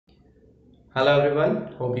Hello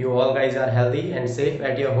everyone, hope you all guys are healthy and safe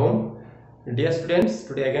at your home. Dear students,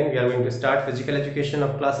 today again we are going to start physical education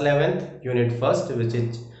of class 11th, unit 1st, which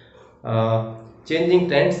is changing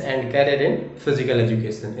trends and career in physical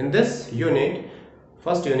education. In this unit,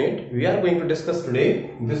 first unit, we are going to discuss today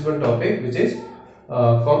this one topic, which is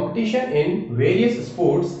competition in various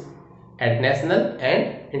sports at national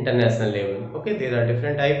and international level. Okay, there are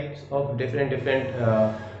different types of different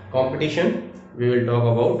competition. We will talk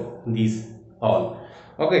about these all.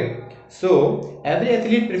 Okay, so every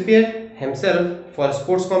athlete prepare himself for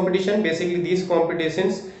sports competition. Basically these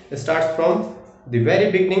competitions starts from the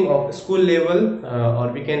very beginning of school level,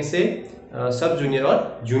 or we can say sub junior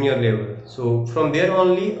or junior level. So from there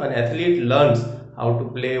only an athlete learns how to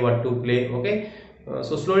play, what to play. Okay,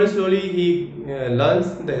 so slowly he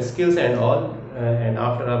learns the skills and all, and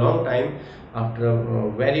after a long time, after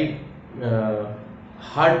a very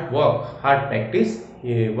hard work, hard practice,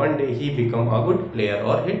 one day he become a good player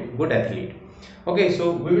or a good athlete. Okay, so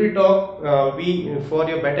we will talk, we for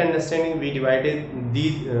your better understanding we divided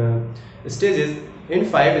these stages in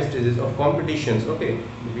 5 stages of competitions. Okay,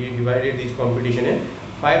 we divided these competition in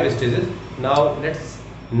 5 stages. Now let's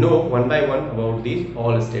know one by one about these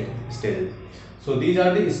all stages. So these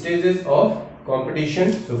are the stages of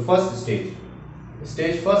competition. So first stage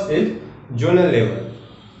first is zonal level.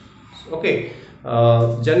 Okay,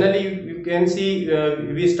 generally you can see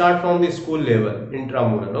we start from the school level,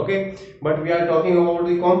 intramural. Okay, but we are talking about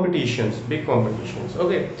the competitions, big competitions.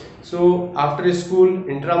 Okay, so after school,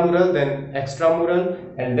 intramural, then extramural,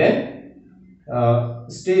 and then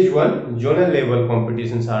stage 1 zonal level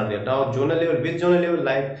competitions are there. Now zonal level, which zonal level?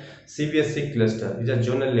 Like CBSE cluster is a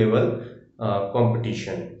zonal level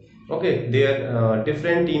competition. Okay, there are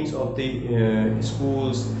different teams of the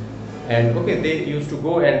schools, and okay, they used to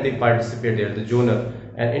go and they participate there, the zonal.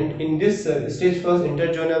 And in this stage first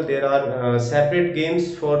interjonal, there are separate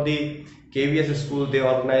games for the KVS school. They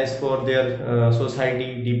organize for their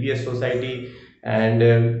society, DPS society, and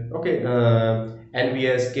okay,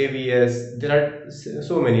 NVS, KVS, there are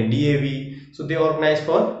so many, DAV. So they organize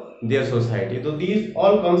for their society. So these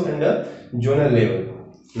all comes under zonal level.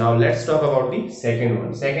 Now let's talk about the second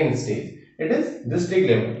one, second stage. It is district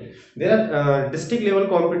level. There are district level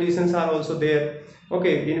competitions are also there.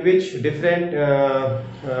 Okay, in which different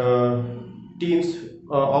teams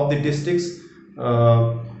of the districts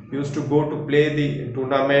used to go to play the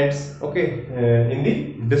tournaments. Okay, in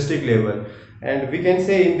the district level, and we can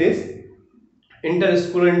say in this inter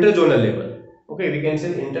school interzonal level. Okay, we can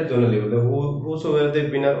say interzonal level, the whosoever the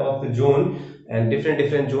winner of the zone and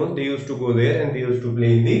different zones, they used to go there and they used to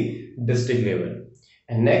play in the district level.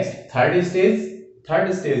 And next, third stage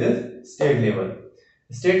is state level.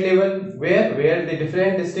 State level, where the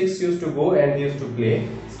different districts used to go and they used to play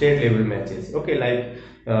state level matches. Okay,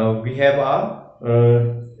 like we have our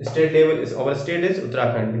state level is, our state is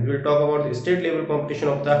Uttarakhand. We will talk about the state level competition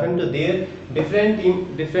of Uttarakhand. So there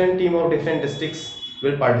different team of different districts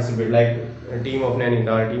will participate, like a team of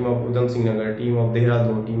Nainital, team of Udham Singh Nagar, team of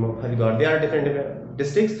Dehradun, team of Haridwar. They are different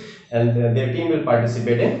districts, and their team will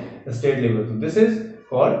participate in the state level. So this is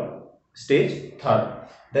called stage third.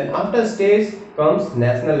 Then after stage comes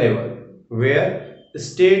national level, where the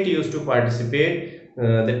state used to participate.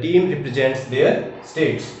 The team represents their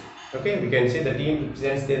states. Okay, we can say the team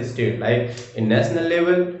represents their state. Like in national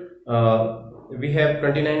level, we have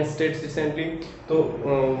 29 states recently.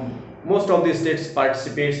 So most of the states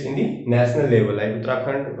participates in the national level. Like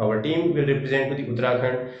Uttarakhand, our team will represent the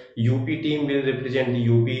Uttarakhand. UP team will represent the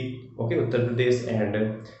UP. Okay, Uttar Pradesh,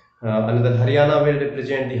 and another Haryana will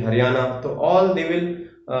represent the Haryana. So all they will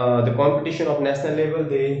the competition of national level,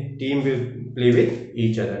 the team will play with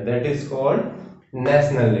each other. That is called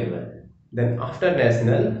national level. Then after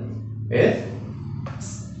national is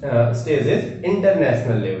stage is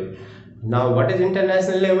international level. Now what is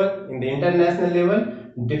international level? In the international level,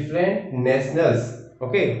 different nationals,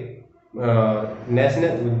 okay,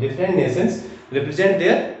 national different nations represent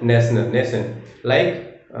their nation.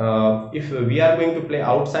 Like if we are going to play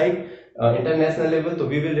outside international level, so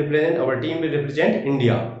we will represent, our team will represent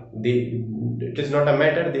India. It is not a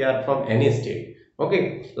matter they are from any state.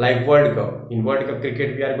 Okay, like World Cup, in World Cup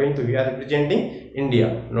cricket we are representing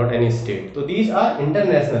India, not any state. So these are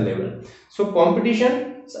international level. So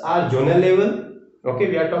competitions are zonal level. Okay,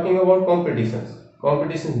 we are talking about competition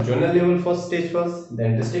zonal level, first stage first,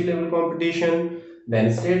 then district level competition,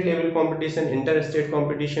 then state level competition, interstate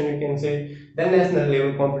competition we can say, then national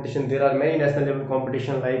level competition. There are many national level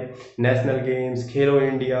competition like national games, Khelo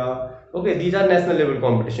India. Okay, these are national level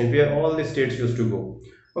competition where all the states used to go.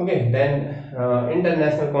 Okay, then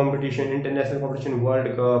international competition,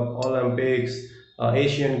 World Cup, Olympics,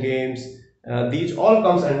 Asian Games, These all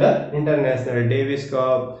comes under international. Davis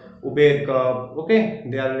Cup, Uber Cup. Okay,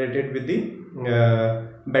 they are related with the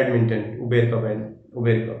badminton, Uber Cup and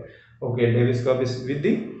Uber Cup. Okay, Davis Cup is with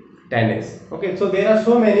the tennis. Okay, so there are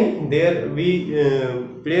so many. There we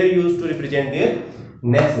player used to represent their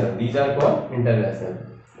national. These are called international.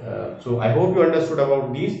 So I hope you understood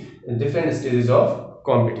about these different stages of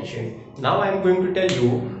competition. Now I am going to tell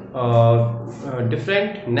you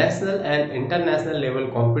different national and international level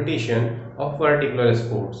competition of particular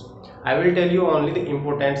sports. I will tell you only the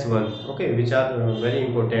important ones, okay, which are very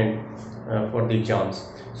important for the exams.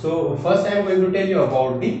 So first I am going to tell you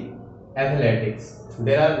about the athletics.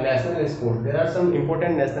 There are national sports. There are some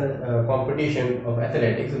important national competition of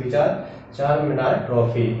athletics which are Charminar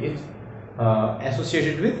Trophy. It's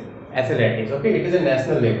associated with athletics. Okay, it is a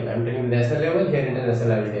national level. I am telling you national level. Here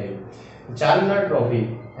international I will tell you. Charminar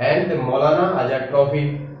Trophy and the Maulana Azad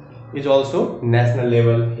Trophy is also national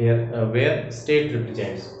level here, where state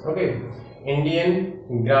represents. Okay,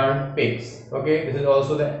 Indian Grand Prix. Okay, this is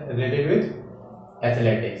also related with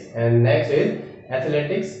athletics. And next is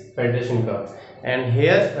Athletics Federation Cup. And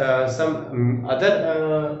here some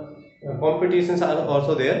other competitions are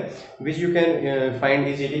also there, which you can find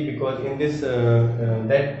easily, because in this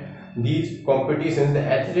that these competitions the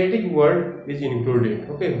athletic word is included.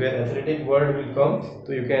 Okay, where athletic word will come,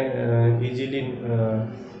 so you can easily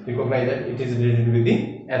recognize that it is related with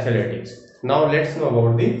the athletics. Now let's know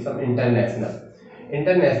about the some international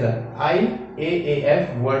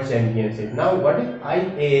IAAF World Championship. Now what is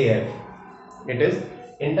IAAF? It is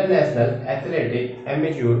International Athletic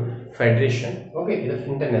Amateur Federation. Okay, it is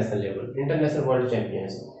international level, international world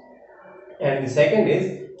championship. And the second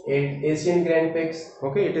is Asian Grand Prix.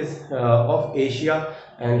 Okay, it is of Asia,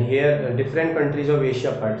 and here different countries of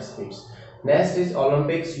Asia participates. Next is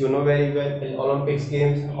Olympics. You know very well, in Olympics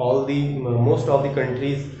games, all the most of the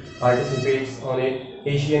countries participates on it.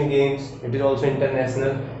 Asian Games, it is also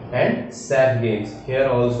international. And SAF Games, here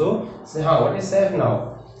also. So what is SAF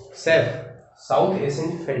now? SAF, South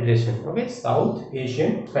Asian Federation. Okay, South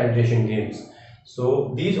Asian Federation Games.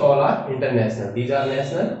 So these all are international. These are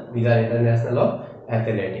national. These are international of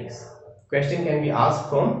athletics. Question can be asked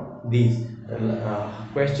from these.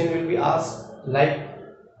 Question will be asked like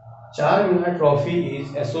Charminar Trophy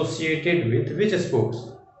is associated with which sports?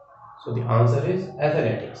 So the answer is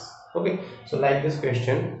athletics. Okay, so like this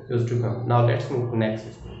question used to come. Now let's move to next.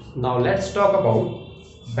 Now let's talk about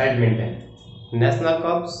badminton. National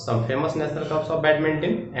cups, some famous national cups of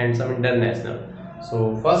badminton and some international.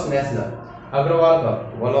 So first national, Agrawal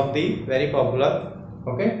Cup, one of the very popular,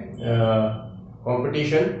 okay,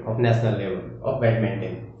 competition of national level of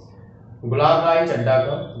badminton. Gulab Rai Chadda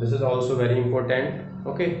Cup, this is also very important.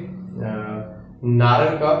 Okay,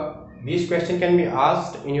 Narang Cup. These questions can be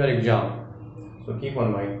asked in your exam, so keep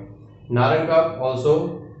on mind. Narang Cup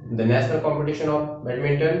also the national competition of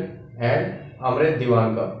badminton, and Amrit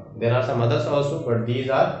Diwan Cup. There are some others also, but these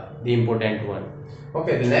are the important one.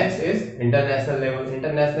 Okay, the next is international level.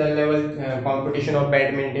 International level competition of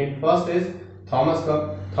badminton. First is Thomas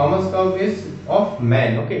Cup. Thomas Cup is of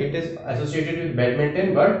men. Okay, it is associated with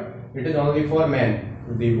badminton, but it is only for men.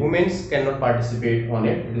 The women cannot participate on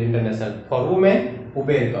it. It is international. For women,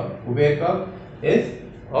 Uber Cup. Uber Cup is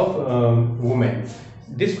of women.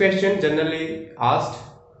 This question generally asked.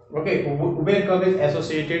 Okay, Uber Cup is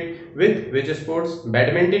associated with which sports?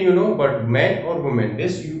 Badminton, you know, but men or women?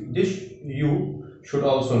 This you should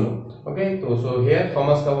also know. Okay, so here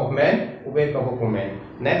Thomas Cup of men, Uber Cup of women.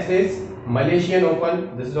 Next is Malaysian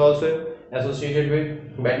Open. This is also associated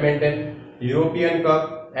with badminton. European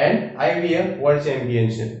Cup and IBF World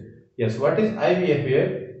Championship. Yes, what is IBF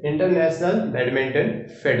here? International Badminton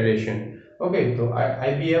Federation. Okay, so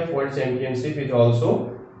IBF World Championship is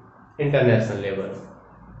also international level.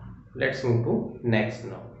 Let's move to next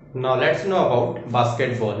now. Now let's know about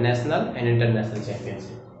basketball, national and international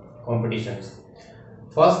championship competitions.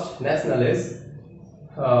 First national is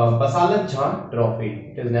Basalat Jhan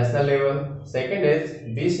Trophy. It is national level. Second is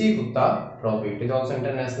BC Gupta Trophy. It is also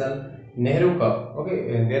international. Nehru Cup.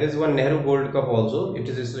 Okay, there is one Nehru Gold Cup also. It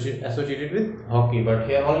is associated with hockey, but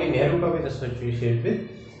here only Nehru Cup is associated with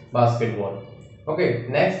basketball. Okay,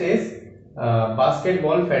 next is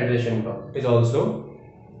Basketball Federation Cup. It is also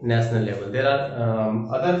national level. There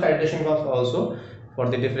are other federation cups also for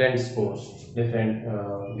the different sports, different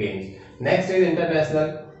games. Next is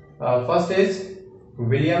international. First is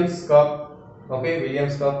Williams Cup. Okay,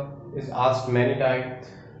 Williams Cup is asked many times.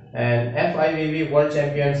 And FIVB World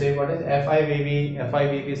Championship. What is FIVB?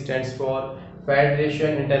 FIVB stands for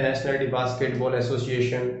Federation International de Basketball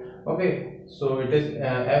Association. Okay, so it is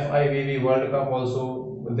FIVB World Cup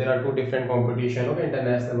also. there are two different competition. Okay,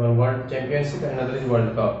 international one, World Championship, and another is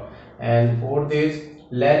World Cup. And fourth is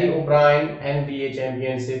Larry O'Brien NBA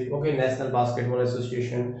Championship. Okay, National Basketball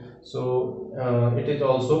Association. So it is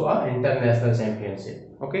also a international championship.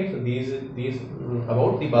 Okay, so these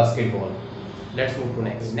about the basketball. Let's move to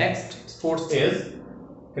next. Next sports is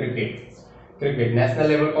cricket. Cricket national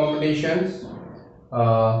level competitions.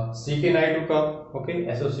 CK Naidu Cup. Okay,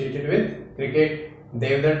 associated with cricket.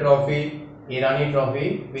 Devdar Trophy, Irani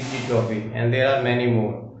Trophy, Vijay Trophy, and there are many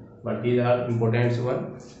more. But these are important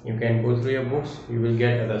ones. You can go through your books. You will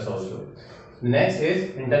get others also. Next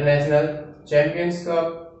is International Champions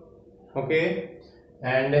Cup. Okay,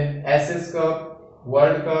 and SS Cup,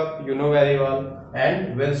 World Cup. You know very well,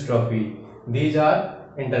 and Wills Trophy. These are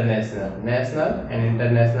international, national, and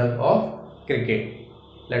international of cricket.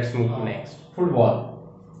 Let's move to next. Football,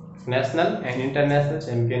 national and international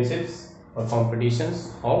championships or competitions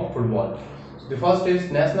of football. So the first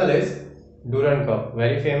is national is Durand Cup,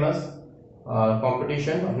 very famous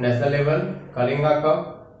competition of national level. Kalinga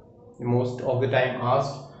Cup, most of the time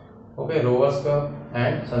asked. Okay, Rovers Cup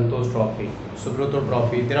and Santosh Trophy, Subrata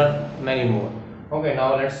Trophy. There are many more. Okay,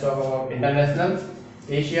 now let's talk about international.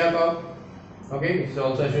 Asia Cup. Okay, it is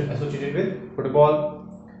also associated with football.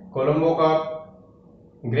 Colombo Cup,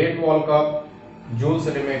 Great Wall Cup, Jules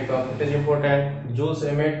Rimet Cup. It is important. Jules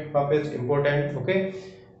Rimet Cup is important. Okay,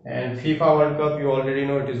 and FIFA World Cup, you already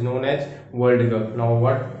know, it is known as World Cup. Now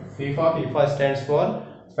what FIFA stands for?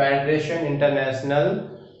 Federation International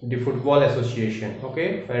de Football Association.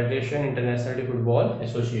 Okay, Federation International de Football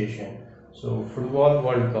Association. So Football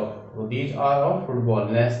World Cup. So these are of football,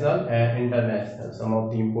 national and international, some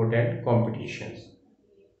of the important competitions.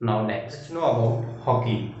 Now next, let's know about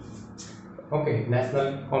hockey. Okay,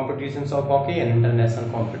 national competitions of hockey and international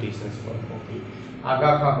competitions for hockey.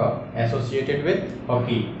 Aga Khan Cup, associated with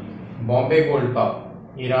hockey. Bombay Gold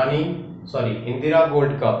Cup, Indira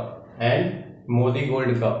Gold Cup, and Modi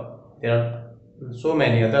Gold Cup. There are so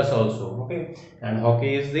many others also. Okay, and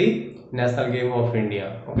hockey is the national game of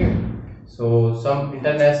India. Okay, so some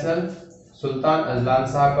international: Sultan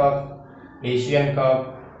Azlan Shah Cup, Asian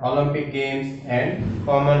Cup, Olympic Games, and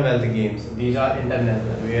Commonwealth Games. These are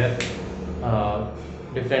international where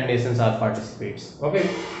different nations are participates. Okay,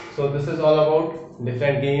 so this is all about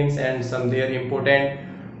different games and some their important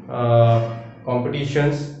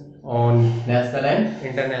competitions on national and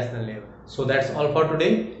international level. So that's all for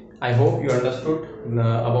today. I hope you understood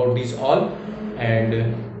about these all,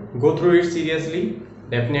 and go through it seriously.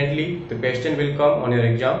 Definitely the question will come on your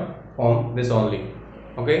exam from this only.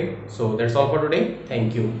 Okay, so that's all for today.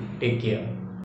 Thank you. Take care.